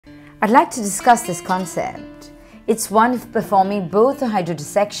I'd like to discuss this concept. It's one of performing both a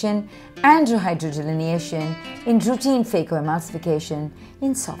hydrodissection and a hydrodelineation in routine phacoemulsification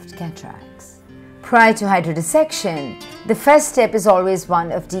in soft cataracts. Prior to hydrodissection, the first step is always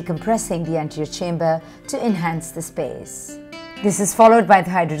one of decompressing the anterior chamber to enhance the space. This is followed by the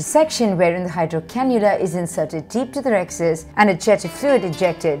hydrodissection, wherein the hydrocannula is inserted deep to the rhexis and a jet of fluid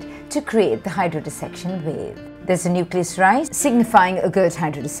injected to create the hydrodissection wave. There's a nucleus rise, signifying a good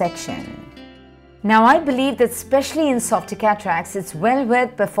hydrodissection. Now, I believe that especially in softer cataracts, it's well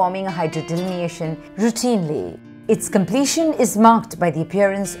worth performing a hydrodelineation routinely. Its completion is marked by the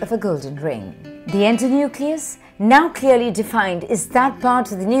appearance of a golden ring. The endonucleus, now clearly defined, is that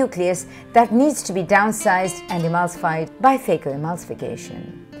part of the nucleus that needs to be downsized and emulsified by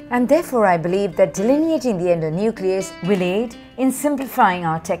phacoemulsification. And therefore, I believe that delineating the endonucleus will aid in simplifying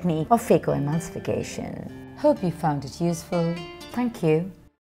our technique of phacoemulsification. Hope you found it useful. Thank you.